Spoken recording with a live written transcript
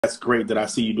that's great that I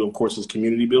see you doing courses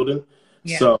community building.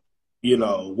 Yeah. So,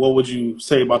 what would you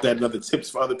say about that and other tips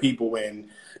for other people? And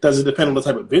does it depend on the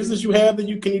type of business you have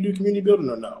that can you do community building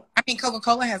or no? I mean,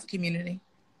 Coca-Cola has a community.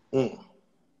 Mm.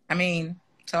 I mean,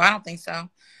 so I don't think so.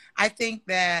 I think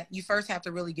that you first have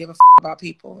to really give a about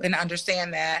people and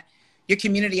understand that your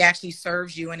community actually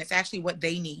serves you and it's actually what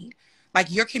they need.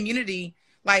 Like your community,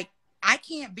 like I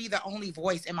can't be the only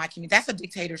voice in my community. That's a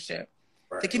dictatorship.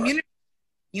 Right, the community,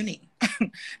 you need.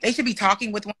 They should be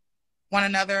talking with one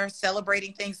another,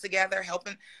 celebrating things together,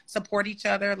 helping support each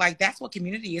other. Like that's what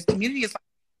community is. Community is like,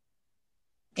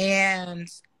 and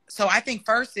so I think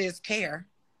first is care,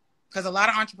 because a lot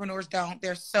of entrepreneurs don't.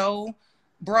 They're so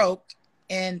broke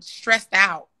and stressed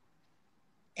out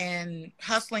and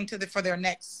hustling for their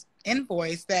next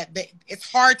invoice that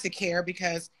it's hard to care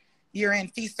because you're in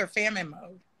feast or famine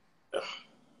mode.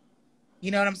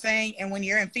 You know what I'm saying? And when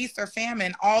you're in feast or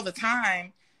famine all the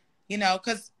time,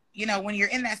 because, when you're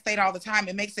in that state all the time,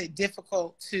 it makes it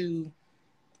difficult to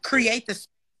create the space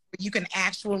where you can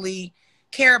actually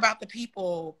care about the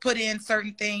people, put in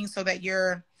certain things so that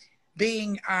you're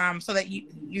being, so that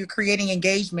you're creating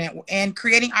engagement and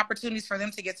creating opportunities for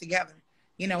them to get together,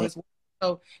 as well.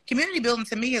 So community building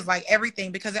to me is like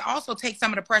everything, because it also takes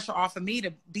some of the pressure off of me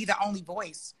to be the only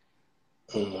voice.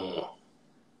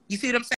 You see what I'm saying?